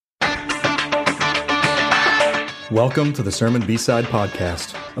Welcome to the Sermon B-Side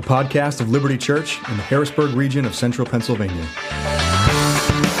Podcast, a podcast of Liberty Church in the Harrisburg region of central Pennsylvania.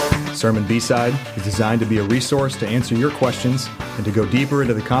 Sermon B-Side is designed to be a resource to answer your questions and to go deeper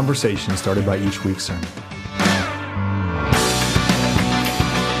into the conversation started by each week's sermon.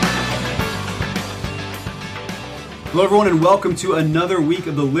 Hello, everyone, and welcome to another week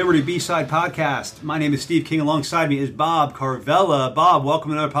of the Liberty B-Side Podcast. My name is Steve King. Alongside me is Bob Carvella. Bob,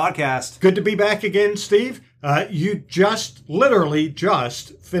 welcome to another podcast. Good to be back again, Steve. You literally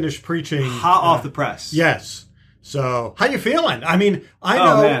just finished preaching. Hot off the press. Yes. So, how you feeling? I mean,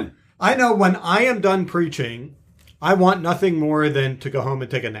 I know when I am done preaching, I want nothing more than to go home and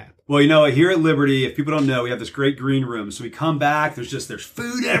take a nap. Well, you know, here at Liberty, if people don't know, we have this great green room. So we come back, there's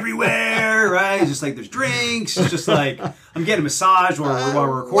food everywhere, right? It's just like there's drinks. It's just like I'm getting a massage while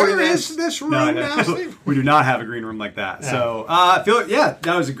we're recording this. Where is this room now, Steve? We do not have a green room like that. Yeah. So I feel that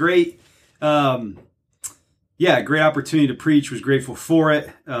was a great great opportunity to preach. Was grateful for it.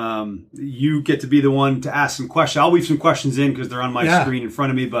 You get to be the one to ask some questions. I'll weave some questions in because they're on my screen in front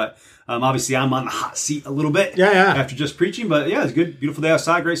of me, but obviously I'm on the hot seat a little bit after just preaching. But yeah, it's good. Beautiful day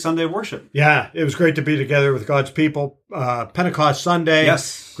outside. Great Sunday of worship. Yeah, it was great to be together with God's people. Pentecost Sunday.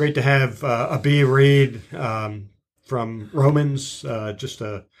 Yes. Great to have Abi read from Romans. Just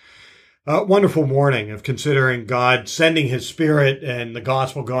a wonderful morning of considering God sending His Spirit and the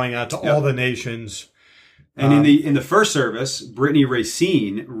gospel going out to all the nations. And in the first service, Brittany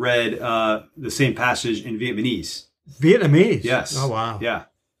Racine read the same passage in Vietnamese. Vietnamese? Yes. Oh, wow. Yeah.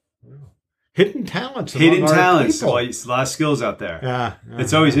 Hidden talents. Hidden talents. Well, it's a lot of skills out there. Yeah.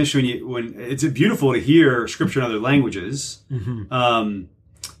 It's always interesting when it's beautiful to hear scripture in other languages. Mm-hmm.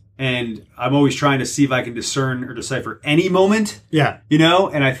 And I'm always trying to see if I can discern or decipher any moment. Yeah. You know,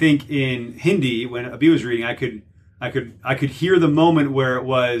 and I think in Hindi, when Abi was reading, I could hear the moment where it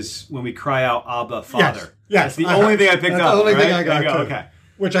was when we cry out, Abba, Father. Yes. That's the only thing I picked up. The only thing right? I got. Okay.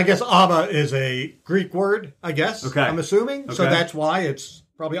 Which I guess Abba is a Greek word, I guess. Okay. I'm assuming. Okay. So that's why it's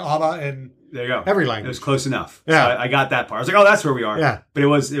probably Abba in there you go. Every language. It was close enough. Yeah. So I got that part. I was like, oh, that's where we are. Yeah. But it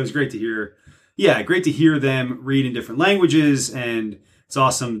was great to hear. Yeah, great to hear them read in different languages, and it's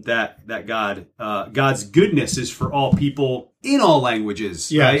awesome that God's goodness is for all people in all languages.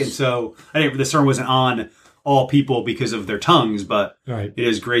 Yes. Right? And so I think the sermon wasn't on all people because of their tongues, but it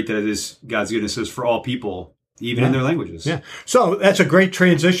is great that it is God's goodness is for all people, even in their languages. Yeah. So that's a great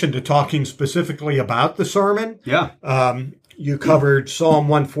transition to talking specifically about the sermon. Yeah. You covered Psalm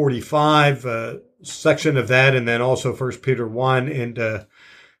 145, a section of that, and then also 1 Peter 1 and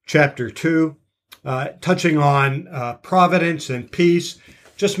chapter 2, touching on providence and peace.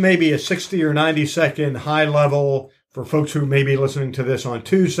 Just maybe a 60 or 90 second high level for folks who may be listening to this on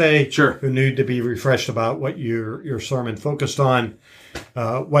Tuesday, who need to be refreshed about what your sermon focused on.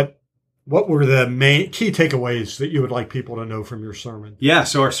 What were the main key takeaways that you would like people to know from your sermon? Yeah,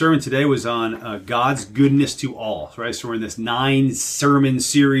 so our sermon today was on God's goodness to all, right? So we're in this 9-sermon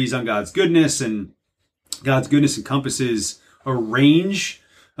series on God's goodness, and God's goodness encompasses a range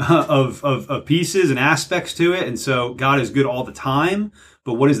of pieces and aspects to it. And so God is good all the time.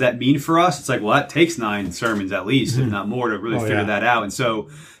 But what does that mean for us? It's like, well, that takes 9 sermons at least, if not more, to really figure that out. And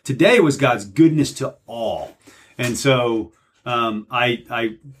so today was God's goodness to all. And so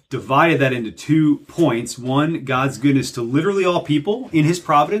I divided that into 2 points. One, God's goodness to literally all people in His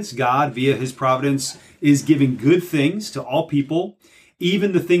providence. God, via His providence, is giving good things to all people,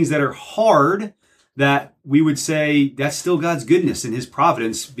 even the things that are hard, that we would say that's still God's goodness in His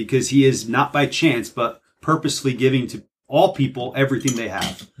providence, because He is not by chance, but purposely giving to all people everything they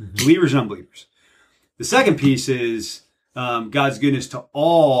have, believers and unbelievers. The second piece is God's goodness to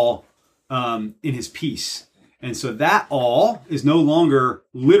all in His peace. And so that all is no longer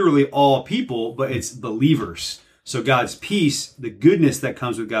literally all people, but it's believers. So God's peace, the goodness that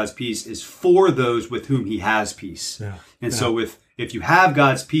comes with God's peace, is for those with whom He has peace. Yeah. And so if you have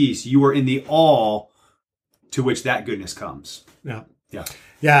God's peace, you are in the all to which that goodness comes. Yeah. Yeah.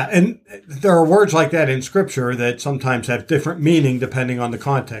 Yeah, and there are words like that in Scripture that sometimes have different meaning depending on the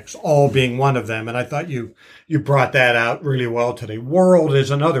context, all being one of them. And I thought you brought that out really well today. World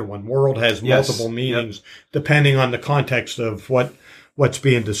is another one. World has multiple meanings depending on the context of what's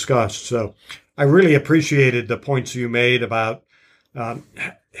being discussed. So I really appreciated the points you made about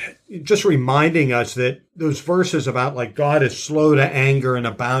just reminding us that those verses about like God is slow to anger and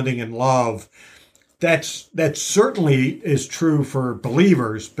abounding in love, that certainly is true for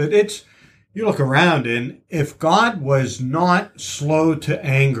believers, but you look around and if God was not slow to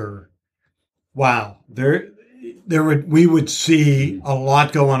anger, wow, we would see a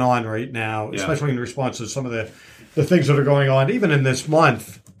lot going on right now, especially in response to some of the things that are going on, even in this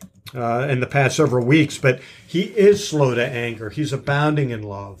month. in the past several weeks, but he is slow to anger. He's abounding in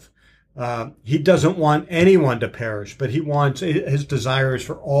love. He doesn't want anyone to perish, but his desire is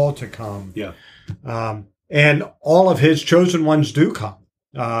for all to come. Yeah. And all of his chosen ones do come.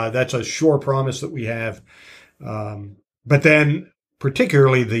 That's a sure promise that we have. But then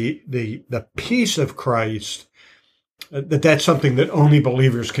particularly the peace of Christ, that's something that only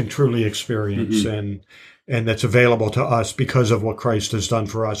believers can truly experience. And that's available to us because of what Christ has done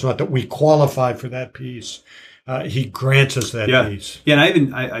for us. Not that we qualify for that peace. He grants us that peace. Yeah,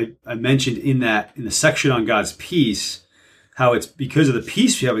 and I mentioned in the section on God's peace, how it's because of the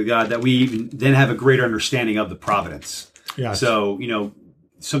peace we have with God that we even then have a greater understanding of the providence. Yeah. So,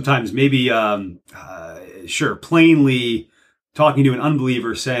 sometimes maybe, plainly talking to an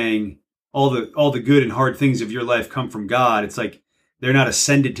unbeliever saying all the good and hard things of your life come from God. It's like they're not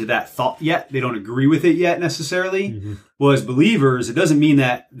ascended to that thought yet. They don't agree with it yet necessarily. Mm-hmm. Well, as believers, it doesn't mean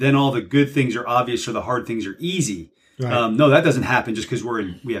that then all the good things are obvious or the hard things are easy. Right. No, that doesn't happen just because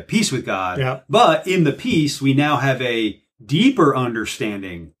we have peace with God. Yeah. But in the peace, we now have a deeper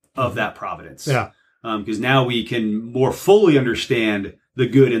understanding of that providence. Yeah. Because now we can more fully understand the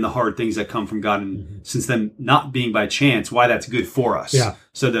good and the hard things that come from God, and since them not being by chance, why that's good for us. Yeah.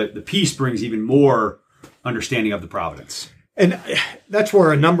 So the peace brings even more understanding of the providence. And that's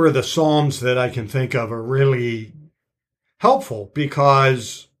where a number of the Psalms that I can think of are really helpful,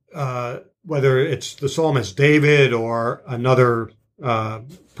 because whether it's the psalmist David or another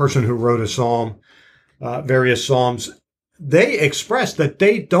person who wrote a psalm, various psalms, they express that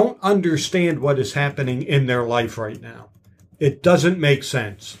they don't understand what is happening in their life right now. It doesn't make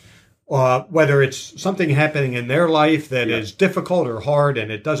sense. Whether it's something happening in their life that is difficult or hard and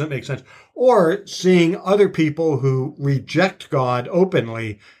it doesn't make sense, or seeing other people who reject God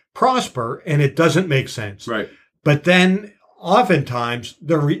openly prosper and it doesn't make sense. Right. But then oftentimes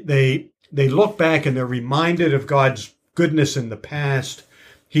they look back and they're reminded of God's goodness in the past.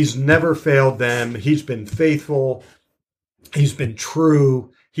 He's never failed them. He's been faithful. He's been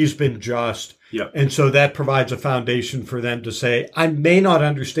true. He's been just. Yep. And so that provides a foundation for them to say, I may not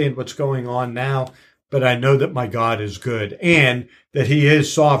understand what's going on now, but I know that my God is good and that he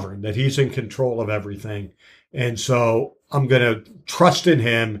is sovereign, that he's in control of everything. And so I'm going to trust in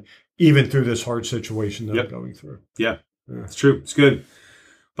him even through this hard situation that I'm going through. Yeah, it's true. It's good.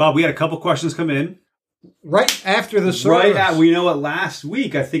 Bob, we had a couple questions come in. Right after the service. We know what last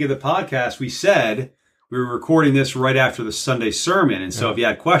week, I think of the podcast, we said we were recording this right after the Sunday sermon. And so if you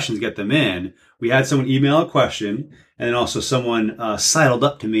had questions, get them in. We had someone email a question, and then also someone sidled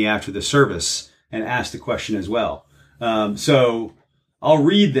up to me after the service and asked a question as well. So I'll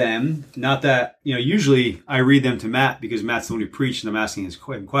read them. Not that, usually I read them to Matt because Matt's the one who preached and I'm asking his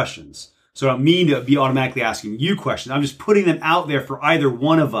questions. So I don't mean to be automatically asking you questions. I'm just putting them out there for either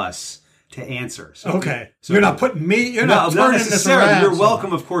one of us to answer. So, okay. So you're not putting me, you're not turning this around. You're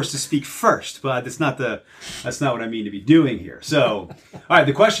welcome, of course, to speak first, but that's not what I mean to be doing here. So, all right,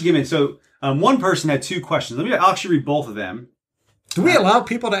 the question came in. So one person had two questions. I'll actually read both of them. Do we allow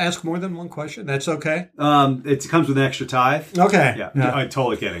people to ask more than one question? That's okay? It comes with an extra tithe. Okay. Yeah. I'm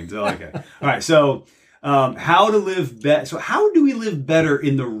totally kidding. Totally kidding. All right. So, how do we live better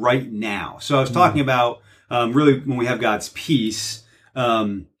in the right now? So I was talking about, really when we have God's peace,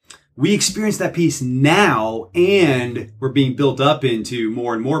 we experience that peace now, and we're being built up into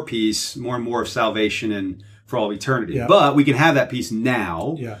more and more peace, more and more of salvation and for all eternity. Yeah. But we can have that peace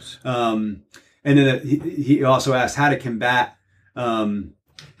now. Yes. And then he also asked how to combat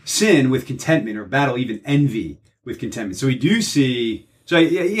sin with contentment, or battle even envy with contentment. So we do see, so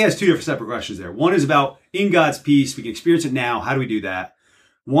he has two different separate questions there. One is about in God's peace, we can experience it now. How do we do that?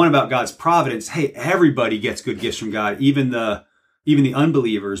 One about God's providence. Hey, everybody gets good gifts from God, even the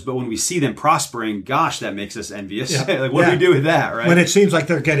unbelievers. But when we see them prospering, gosh, that makes us envious. Yeah. Like, what do we do with that, right? When it seems like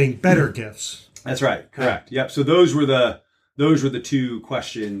they're getting better gifts. That's right. Correct. Yep. So those were the two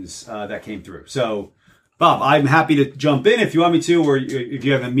questions that came through. So, Bob, I'm happy to jump in if you want me to, or if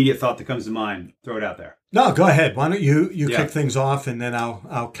you have an immediate thought that comes to mind, throw it out there. No, go ahead. Why don't you kick things off, and then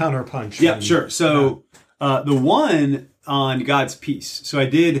I'll counterpunch. Yeah, sure. So the one on God's peace. So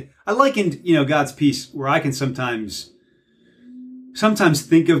I likened, God's peace where I can sometimes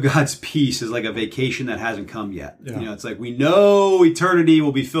think of God's peace as like a vacation that hasn't come yet. Yeah. It's like we know eternity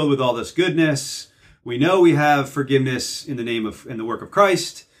will be filled with all this goodness. We know we have forgiveness in the work of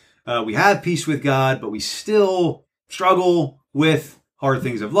Christ. We have peace with God, but we still struggle with hard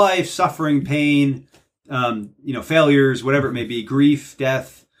things of life, suffering, pain, failures, whatever it may be, grief,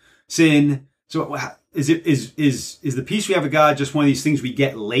 death, sin. So is the peace we have with God just one of these things we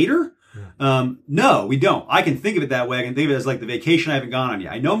get later? No, we don't. I can think of it that way. I can think of it as like the vacation I haven't gone on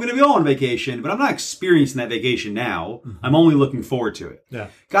yet. I know I'm going to go on vacation, but I'm not experiencing that vacation now. I'm only looking forward to it. Yeah.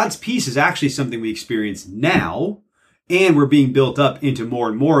 God's peace is actually something we experience now, and we're being built up into more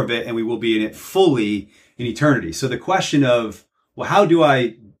and more of it, and we will be in it fully in eternity. So the question of, well, how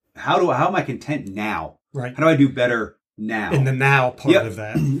am I content now? Right. How do I do better now? In the now part of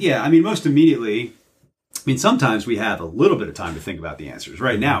that. Yeah. I mean, most immediately, sometimes we have a little bit of time to think about the answers.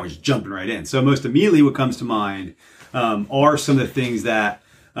 Right now, we're just jumping right in. So most immediately what comes to mind are some of the things that,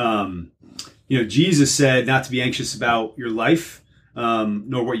 Jesus said not to be anxious about your life,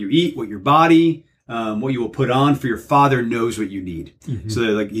 nor what you eat, what your body, what you will put on, for your Father knows what you need. Mm-hmm. So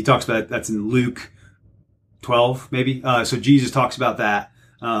like he talks about, that's in Luke 12, maybe. So Jesus talks about that.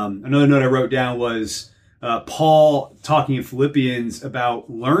 Another note I wrote down was Paul talking in Philippians about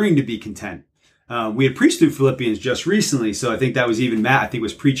learning to be content. We had preached through Philippians just recently, so I think that was even Matt, I think,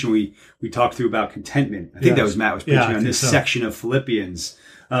 was preaching. We talked through about contentment. I think that was Matt was preaching on this section of Philippians.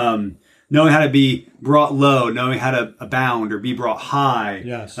 Knowing how to be brought low, knowing how to abound or be brought high.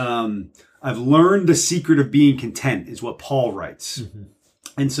 Yes. I've learned the secret of being content, is what Paul writes. Mm-hmm.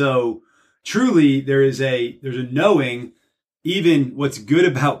 And so truly there's a knowing even what's good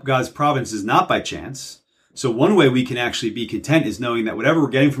about God's providence is not by chance. So one way we can actually be content is knowing that whatever we're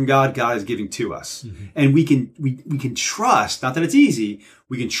getting from God, God is giving to us. Mm-hmm. And we can trust, not that it's easy,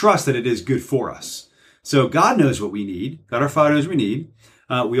 we can trust that it is good for us. So God knows what we need. God our Father knows what we need.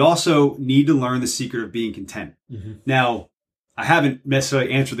 We also need to learn the secret of being content. Mm-hmm. Now, I haven't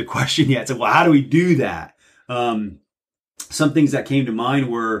necessarily answered the question yet. So, well, how do we do that? Some things that came to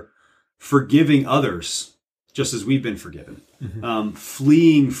mind were forgiving others, just as we've been forgiven. Mm-hmm.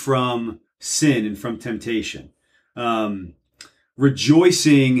 Fleeing from sin and from temptation,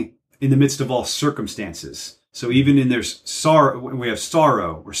 rejoicing in the midst of all circumstances. So even in there's sorrow, when we have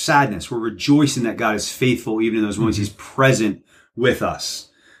sorrow or sadness, we're rejoicing that God is faithful even in those moments. He's present with us.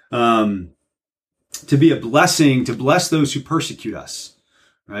 To be a blessing, to bless those who persecute us,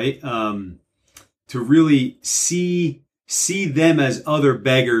 right? To really see them as other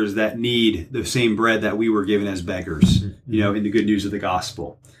beggars that need the same bread that we were given as beggars, in the good news of the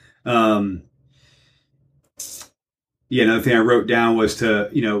gospel. Another thing I wrote down was to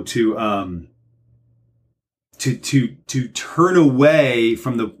turn away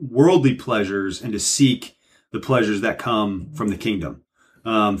from the worldly pleasures and to seek the pleasures that come from the kingdom.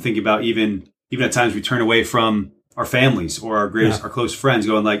 Thinking about even at times we turn away from our families or our close friends,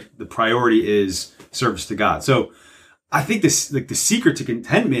 going like the priority is service to God. So I think this, like the secret to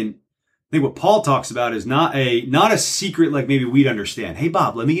contentment, I think what Paul talks about is not a secret like maybe we'd understand. Hey,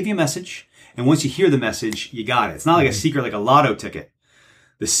 Bob, let me give you a message. And once you hear the message, you got it. It's not like a secret, like a lotto ticket.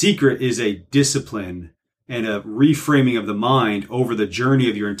 The secret is a discipline and a reframing of the mind over the journey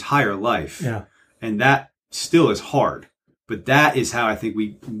of your entire life. Yeah. And that still is hard, but that is how I think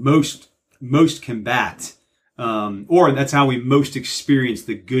we most combat, or that's how we most experience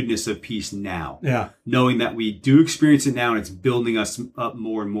the goodness of peace now. Yeah. Knowing that we do experience it now and it's building us up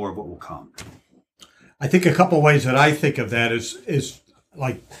more and more of what will come. I think a couple of ways that I think of that is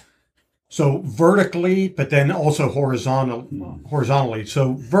like, so vertically, but then also horizontally.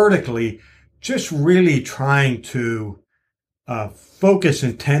 So vertically, just really trying to focus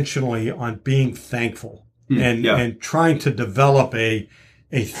intentionally on being thankful and trying to develop a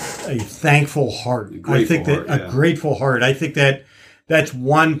thankful heart. I think that a grateful heart. I think that that's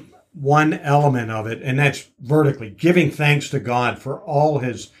one element of it, and that's vertically giving thanks to God for all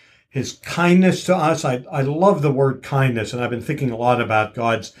his kindness to us. I love the word kindness, and I've been thinking a lot about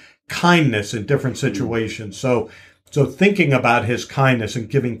God's kindness in different situations. So thinking about his kindness and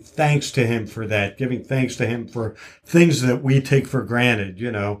giving thanks to him for that, giving thanks to him for things that we take for granted,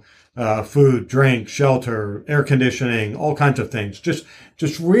 food, drink, shelter, air conditioning, all kinds of things. Just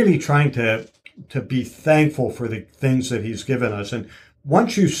really trying to be thankful for the things that he's given us. And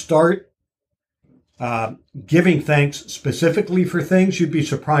once you start giving thanks specifically for things, you'd be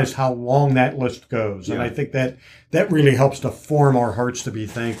surprised how long that list goes. Yeah. And I think that really helps to form our hearts to be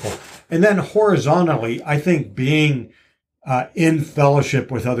thankful. And then horizontally, I think being in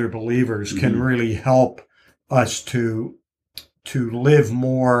fellowship with other believers can really help us to live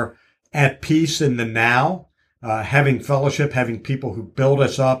more at peace in the now, having fellowship, having people who build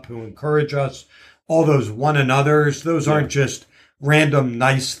us up, who encourage us, all those one another's. Those aren't just random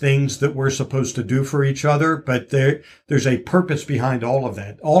nice things that we're supposed to do for each other, but there's a purpose behind all of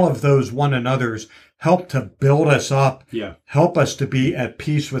that. All of those one another's help to build us up, help us to be at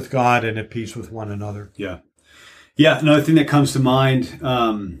peace with God and at peace with one another. Yeah. Another thing that comes to mind,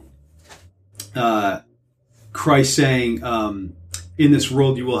 Christ saying, in this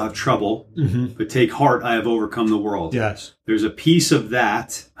world you will have trouble, but take heart, I have overcome the world. Yes. There's a piece of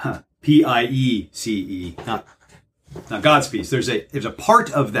that, P-I-E-C-E, not God's peace. There's a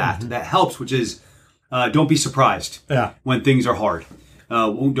part of that that helps, which is don't be surprised when things are hard.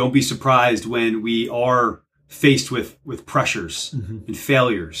 Don't be surprised when we are faced with pressures and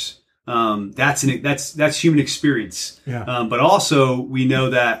failures. That's human experience. But also we know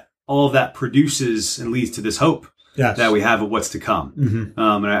that all of that produces and leads to this hope that we have of what's to come.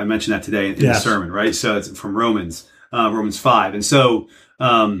 And I mentioned that today in the sermon, right? So it's from Romans 5. And so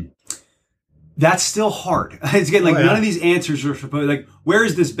that's still hard. It's again like none of these answers are supposed, like, where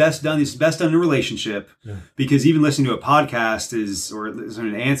is this best done? This is best done in a relationship, because even listening to a podcast or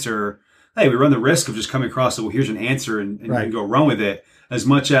listening to an answer, hey, we run the risk of just coming across, well, here's an answer and go run with it, as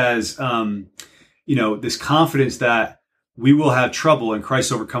much as, this confidence that we will have trouble and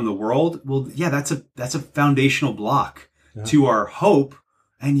Christ overcome the world. Well, yeah, that's a foundational block to our hope.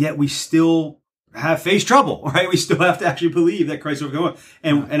 And yet we still have faced trouble, right? We still have to actually believe that Christ overcome.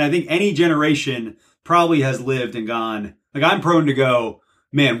 And I think any generation probably has lived and gone, like, I'm prone to go,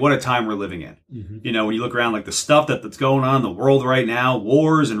 man, what a time we're living in. When you look around, like the stuff that's going on in the world right now,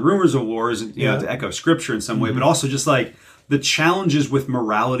 wars and rumors of wars, and, to echo scripture in some way, but also just like the challenges with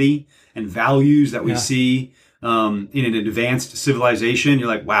morality and values that we see in an advanced civilization. You're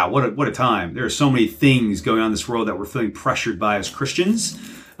like, wow, what a time. There are so many things going on in this world that we're feeling pressured by as Christians.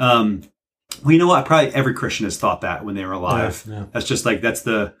 Well, you know what? Probably every Christian has thought that when they were alive. That's just like, that's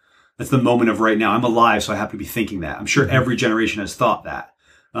the moment of right now. I'm alive, so I have to be thinking that. I'm sure every generation has thought that.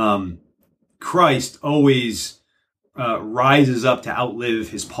 Christ always rises up to outlive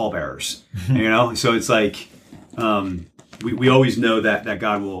his pallbearers, So it's like, we always know that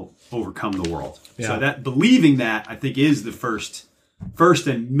God will overcome the world. So that believing that, I think, is the first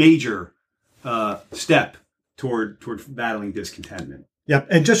and major step toward battling discontentment. Yep.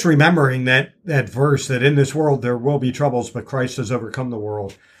 And just remembering that verse, that in this world there will be troubles, but Christ has overcome the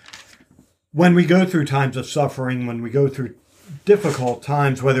world. When we go through times of suffering, when we go through difficult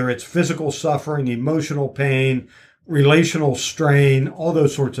times, whether it's physical suffering, emotional pain, relational strain, all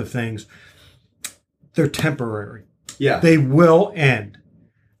those sorts of things, they're temporary. Yeah. They will end.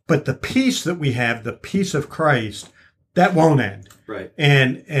 But the peace that we have, the peace of Christ, that won't end. Right.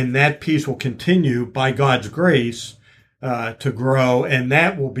 And that peace will continue by God's grace to grow, and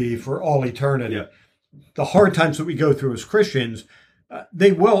that will be for all eternity. Yeah. The hard times that we go through as Christians,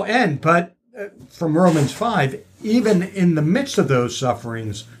 they will end, but from Romans 5, even in the midst of those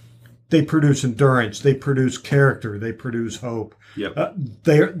sufferings, they produce endurance, they produce character, they produce hope. Yep.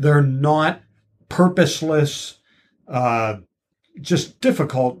 They're not purposeless, just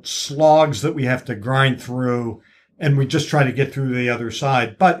difficult slogs that we have to grind through, and we just try to get through the other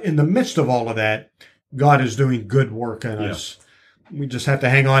side. But in the midst of all of that, God is doing good work in us. We just have to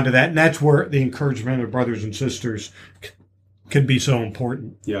hang on to that. And that's where the encouragement of brothers and sisters can be so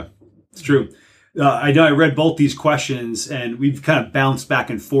important. Yeah, it's true. I know I read both these questions, and we've kind of bounced back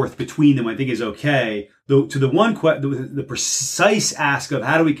and forth between them, I think is okay. To the one the precise ask of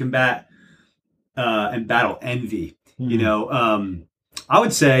how do we combat and battle envy, I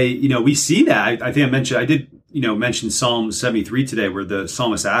would say, we see that. I think I did mention Psalm 73 today, where the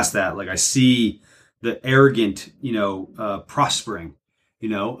psalmist asked that, like, I see the arrogant, prospering,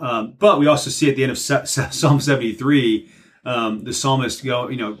 but we also see at the end of Psalm 73, the psalmist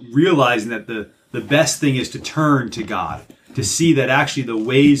realizing that the best thing is to turn to God, to see that actually the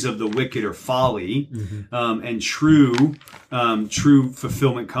ways of the wicked are folly, and true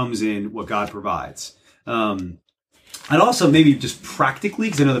fulfillment comes in what God provides. And also maybe just practically,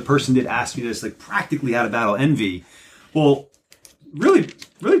 because I know the person did ask me this, like practically how to battle envy. Well, really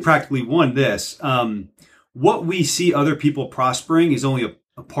practically, what we see other people prospering is only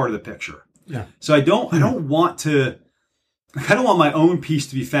a part of the picture. Yeah. So I don't want my own peace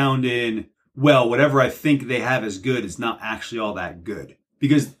to be found in, well, whatever I think they have as good is not actually all that good.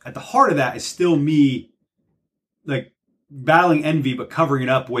 Because at the heart of that is still me, like, battling envy, but covering it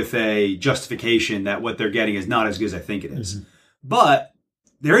up with a justification that what they're getting is not as good as I think it is. But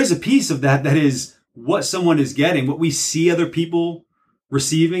there is a piece of that is what someone is getting, what we see other people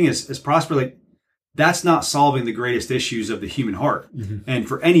receiving as prosper, like, that's not solving the greatest issues of the human heart. And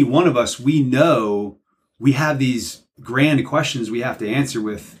for any one of us, we know we have these grand questions we have to answer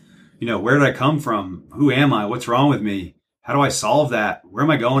with, where did I come from? Who am I? What's wrong with me? How do I solve that? Where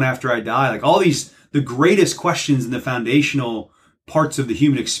am I going after I die? Like all these, the greatest questions in the foundational parts of the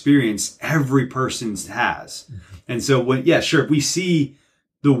human experience, every person has. And so we see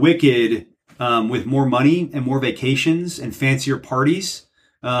the wicked with more money and more vacations and fancier parties.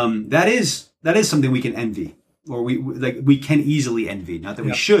 That is something we can envy. or we can easily envy. Not that we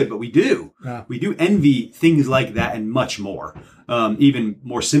Yep. should, but we do. Yeah. We do envy things like that and much more. Even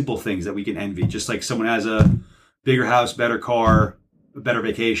more simple things that we can envy, just like someone has a bigger house, better car, a better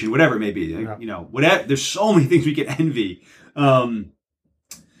vacation, whatever it may be. Yeah. You know, whatever. There's so many things we can envy.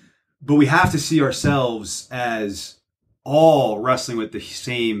 But we have to see ourselves as all wrestling with the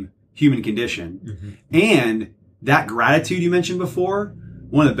same human condition. And that gratitude you mentioned before,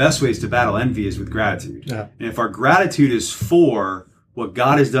 one of the best ways to battle envy is with gratitude. Yeah. And if our gratitude is for what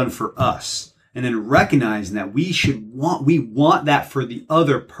God has done for us, and then recognizing that we want that for the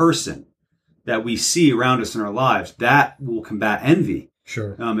other person that we see around us in our lives, that will combat envy.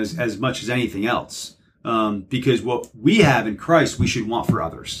 Sure. As much as anything else. Because what we have in Christ, we should want for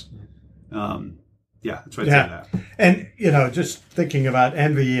others. That's what I'd say to that. And, just thinking about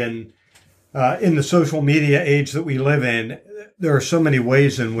envy and in the social media age that we live in, there are so many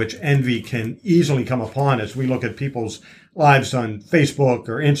ways in which envy can easily come upon us. We look at people's lives on Facebook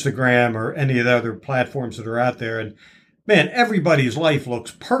or Instagram or any of the other platforms that are out there, and man, everybody's life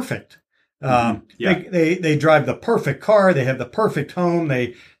looks perfect. They drive the perfect car. They have the perfect home.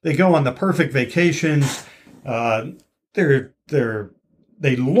 They go on the perfect vacations. They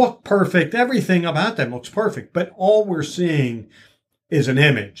look perfect. Everything about them looks perfect. But all we're seeing is an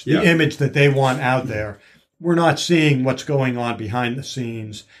image, the image that they want out there. We're not seeing what's going on behind the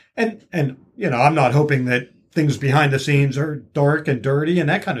scenes. And I'm not hoping that things behind the scenes are dark and dirty and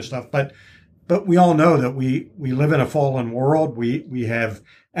that kind of stuff. But we all know that we live in a fallen world. We have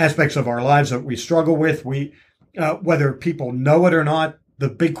aspects of our lives that we struggle with. Whether people know it or not, the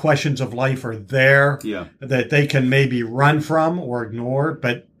big questions of life are there that they can maybe run from or ignore,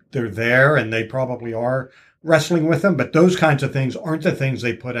 but they're there and they probably are wrestling with them. But those kinds of things aren't the things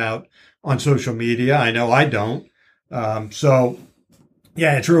they put out on social media. I know I don't.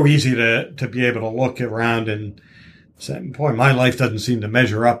 It's real easy to be able to look around and say, boy, my life doesn't seem to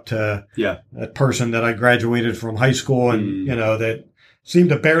measure up to that person that I graduated from high school and, that seemed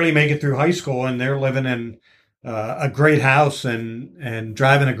to barely make it through high school, and they're living in a great house and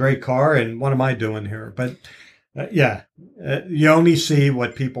driving a great car. And what am I doing here? But you only see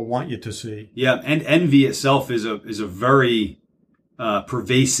what people want you to see. Yeah. And envy itself is a very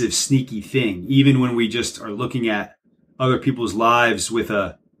pervasive, sneaky thing. Even when we just are looking at other people's lives with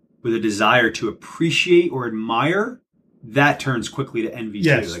a desire to appreciate or admire, that turns quickly to envy too.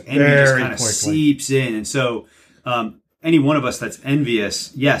 Like envy just kind of seeps in. And so, any one of us that's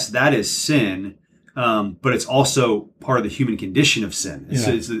envious, yes, that is sin. But it's also part of the human condition of sin.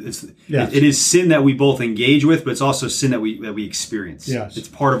 It is sin that we both engage with, but it's also sin that we experience. Yes. It's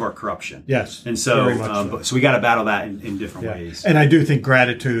part of our corruption. Yes. And so, so we got to battle that in different ways. And I do think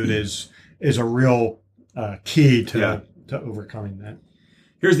gratitude is a real key to overcoming that.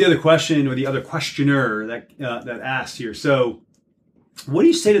 Here's the other question, or the other questioner that asked here. So, what do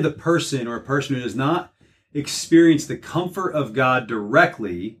you say to the person or a person who does not experience the comfort of God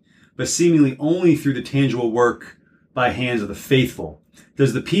directly, but seemingly only through the tangible work by hands of the faithful?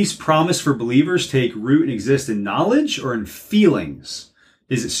 Does the peace promised for believers take root and exist in knowledge or in feelings?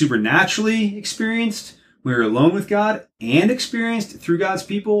 Is it supernaturally experienced when we're alone with God and experienced through God's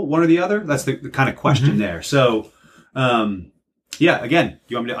people, one or the other? That's the kind of question there. So, again,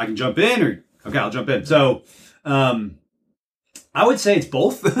 you want me to, I can jump in or, okay, I'll jump in. So, I would say it's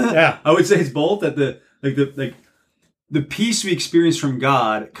both. I would say it's both, that the peace we experience from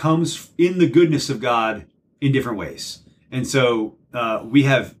God comes in the goodness of God in different ways. And so we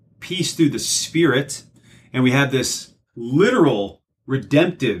have peace through the Spirit, and we have this literal,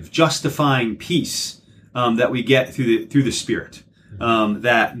 redemptive, justifying peace that we get through the Spirit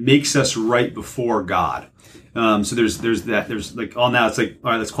that makes us right before God. So there's that. There's like all now. It's like,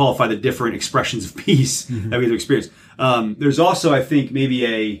 all right, let's qualify the different expressions of peace that we have to experience. There's also, I think,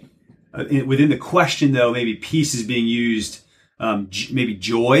 maybe within the question, though, maybe peace is being used, maybe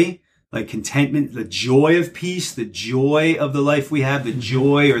joy, like contentment, the joy of peace, the joy of the life we have, the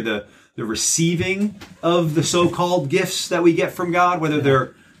joy or the receiving of the so-called gifts that we get from God, whether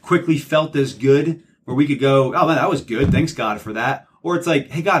they're quickly felt as good, where we could go, oh man, that was good, thanks God for that. Or it's like,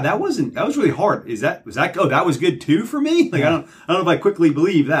 hey God, that was really hard. Was that that was good too for me? Like, I don't know if I quickly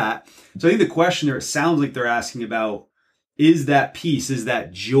believe that. So I think the question there, it sounds like they're asking about, is that peace, is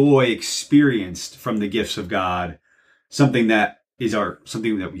that joy experienced from the gifts of God something that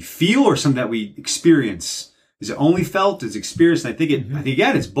we feel or something that we experience? Is it only felt? Is it experienced? And I think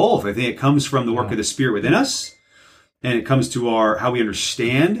again, it's both. I think it comes from the work of the Spirit within us, and it comes to how we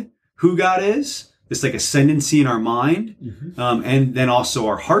understand who God is, this like ascendancy in our mind, and then also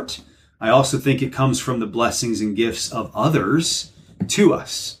our heart. I also think it comes from the blessings and gifts of others to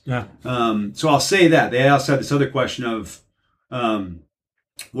us. Yeah. So I'll say that. They also have this other question of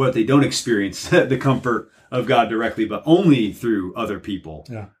what if they don't experience the comfort of God directly, but only through other people.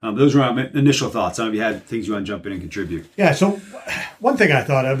 Yeah. Those were my initial thoughts. I don't know if you had things you want to jump in and contribute. Yeah. So one thing I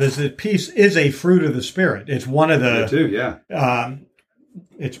thought of is that peace is a fruit of the Spirit. It's one of the, too, yeah.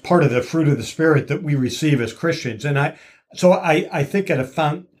 It's part of the fruit of the Spirit that we receive as Christians. And I think at a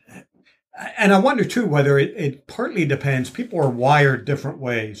found, and I wonder too whether it partly depends. People are wired different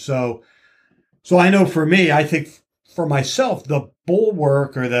ways. So I know for me, I think for myself, the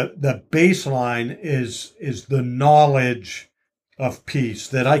bulwark or the baseline is the knowledge of peace,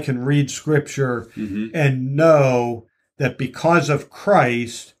 that I can read Scripture and know that because of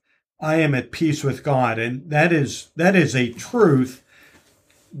Christ, I am at peace with God. And that is a truth,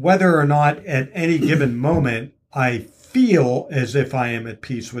 whether or not at any given moment I feel as if I am at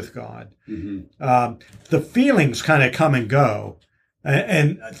peace with God. The feelings kind of come and go.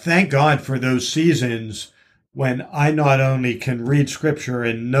 And thank God for those seasons when I not only can read Scripture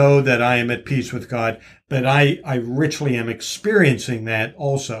and know that I am at peace with God, but I richly am experiencing that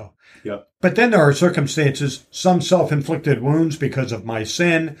also. Yep. But then there are circumstances, some self-inflicted wounds because of my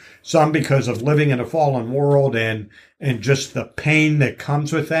sin, some because of living in a fallen world and just the pain that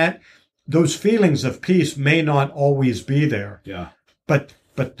comes with that. Those feelings of peace may not always be there. Yeah. But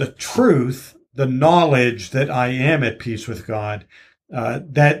the truth, the knowledge that I am at peace with God,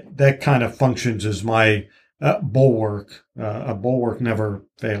 that kind of functions as my bulwark, a bulwark never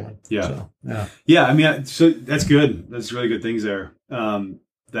failing. Yeah. So, yeah. Yeah. I mean, so that's good. That's really good things there.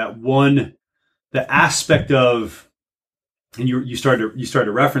 The aspect of, and you started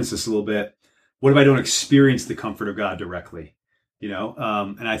to reference this a little bit. What if I don't experience the comfort of God directly?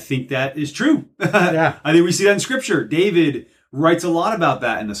 And I think that is true. Yeah. I think we see that in Scripture. David writes a lot about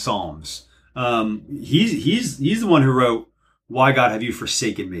that in the Psalms. He's the one who wrote, "Why, God, have you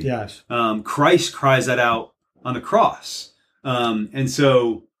forsaken me?" Yes. Christ cries that out on the cross. And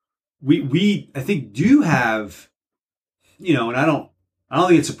so we I think do have, and I don't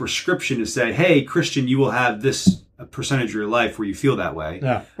think it's a prescription to say, hey, Christian, you will have this percentage of your life where you feel that way.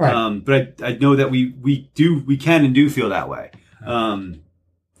 Yeah. Right. But I know that we can and do feel that way.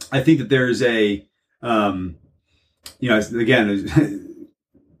 I think that there's a, again,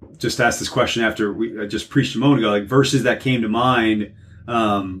 just asked this question after I just preached a moment ago, like verses that came to mind,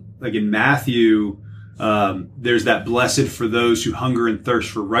 like in Matthew, there's that blessed for those who hunger and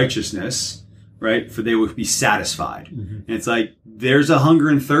thirst for righteousness, right? For they will be satisfied. And it's like, there's a hunger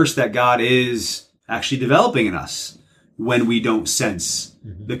and thirst that God is actually developing in us when we don't sense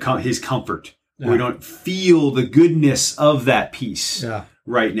his comfort. Yeah. We don't feel the goodness of that peace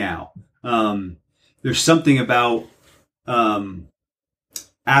right now. There's something about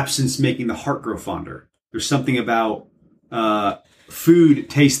absence making the heart grow fonder. There's something about food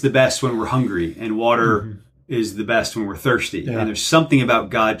tastes the best when we're hungry, and water is the best when we're thirsty. Yeah. And there's something about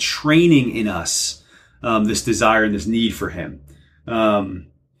God training in us this desire and this need for Him. Trying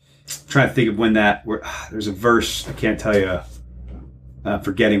to think of when there's a verse, I can't tell you,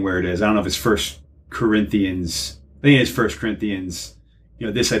 forgetting where it is. I don't know if it's 1 Corinthians. I think it's 1 Corinthians.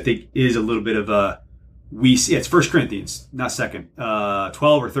 This I think is a little bit of a, it's 1 Corinthians, not 2nd,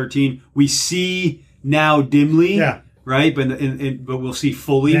 12 or 13. We see now dimly, right? But we'll see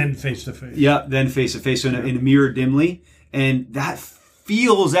fully. Then face to face. Yeah, then face to face, so in a mirror dimly. And that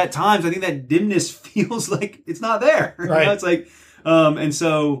feels at times, I think that dimness feels like it's not there. Right. It's like, and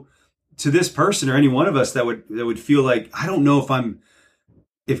so to this person or any one of us that would feel like, I don't know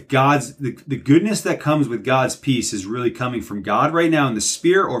if God's, the goodness that comes with God's peace is really coming from God right now in the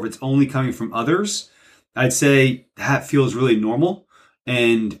Spirit, or if it's only coming from others, I'd say that feels really normal.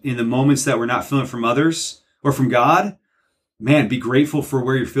 And in the moments that we're not feeling from others or from God, man, be grateful for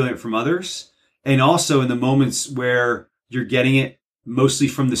where you're feeling it from others. And also in the moments where you're getting it mostly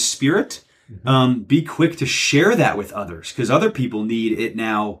from the Spirit, be quick to share that with others, because other people need it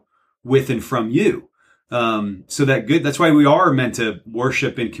now with and from you. So that's why we are meant to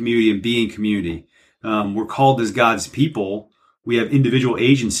worship in community and be in community. We're called as God's people. We have individual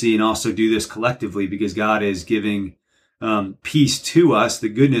agency and also do this collectively because God is giving peace to us, the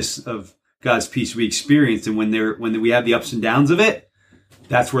goodness of God's peace we experience. And when we have the ups and downs of it,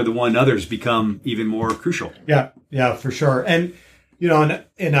 that's where the one others become even more crucial. Yeah, for sure. And,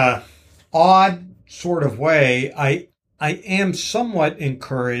 in a odd sort of way, I am somewhat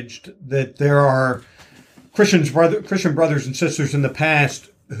encouraged that there are Christian brothers and sisters in the past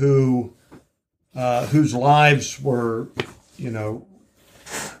whose lives were,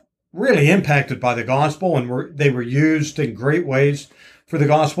 really impacted by the gospel, and they were used in great ways for the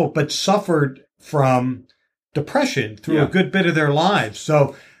gospel, but suffered from depression through a good bit of their lives.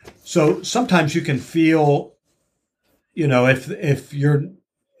 So sometimes you can feel, if you're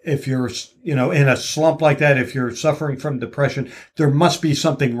in a slump like that, if you're suffering from depression, there must be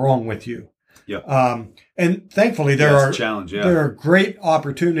something wrong with you. Yeah. And thankfully there are great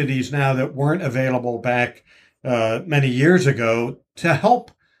opportunities now that weren't available back many years ago to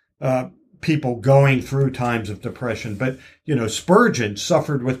help people going through times of depression. But, Spurgeon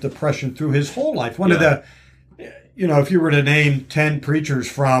suffered with depression through his whole life. One of the, if you were to name 10 preachers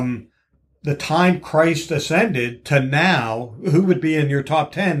from the time Christ ascended to now, who would be in your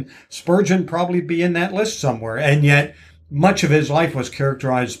top 10? Spurgeon probably be in that list somewhere. And yet much of his life was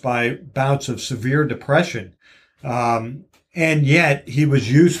characterized by bouts of severe depression. And yet he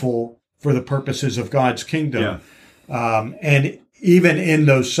was useful for the purposes of God's kingdom. Yeah. And even in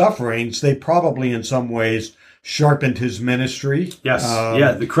those sufferings, they probably in some ways sharpened his ministry. Yes.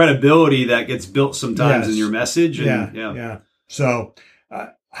 The credibility that gets built sometimes in your message. And, So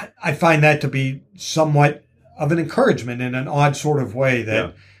I find that to be somewhat of an encouragement in an odd sort of way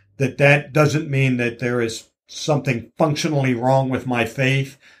that doesn't mean that there is something functionally wrong with my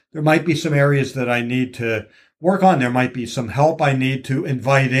faith. There might be some areas that I need to work on. There might be some help I need to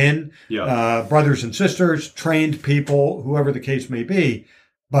invite in, brothers and sisters, trained people, whoever the case may be.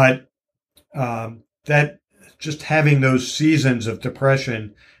 But that just having those seasons of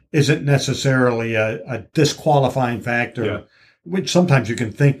depression isn't necessarily a disqualifying factor. Yeah. Which sometimes you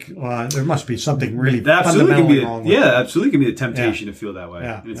can think there must be something really fundamentally wrong with it. Yeah, absolutely can be a temptation to feel that way.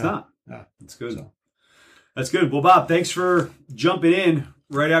 Yeah, and it's not. Yeah. It's good. So. That's good. Well, Bob, thanks for jumping in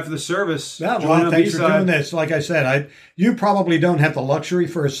right after the service. Yeah, well, thanks for doing this. Like I said, you probably don't have the luxury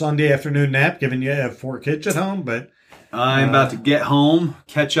for a Sunday afternoon nap, given you have 4 kids at home, but I'm about to get home,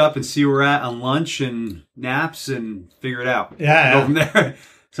 catch up, and see where we're at on lunch and naps and figure it out. Yeah. Go from there.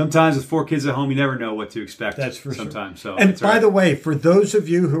 Sometimes with 4 kids at home, you never know what to expect. That's for sometimes. Sure. So, and by the way, for those of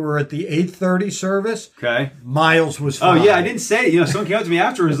you who were at the 8:30 service, Miles was fine. Oh, yeah, I didn't say it. Someone came up to me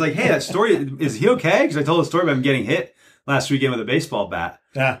afterwards like, hey, that story, is he okay? Because I told a story about him getting hit last weekend with a baseball bat.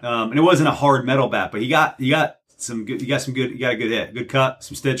 Yeah. And it wasn't a hard metal bat, but he got a good hit, good cut,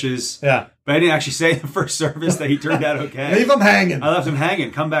 some stitches. Yeah. But I didn't actually say in the first service that he turned out okay. Leave him hanging. I left him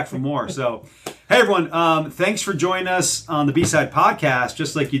hanging. Come back for more. So, hey, everyone. Thanks for joining us on the B-Side Podcast,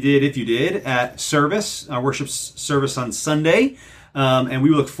 just like you did, if you did, at service, our worship service on Sunday. And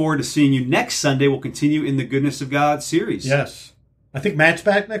we look forward to seeing you next Sunday. We'll continue in the Goodness of God series. Yes. I think Matt's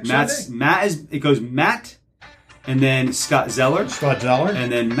back next Sunday. It goes Matt, and then Scott Zeller.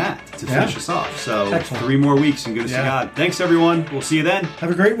 And then Matt to finish us off. So excellent. 3 more weeks in Goodness of God. Thanks, everyone. We'll see you then.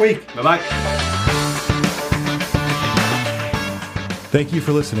 Have a great week. Bye-bye. Thank you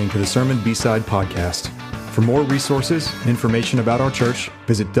for listening to the Sermon B-Side Podcast. For more resources and information about our church,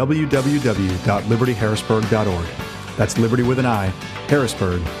 visit www.libertyharrisburg.org. That's Liberty with an I,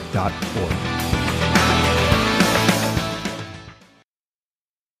 Harrisburg.org.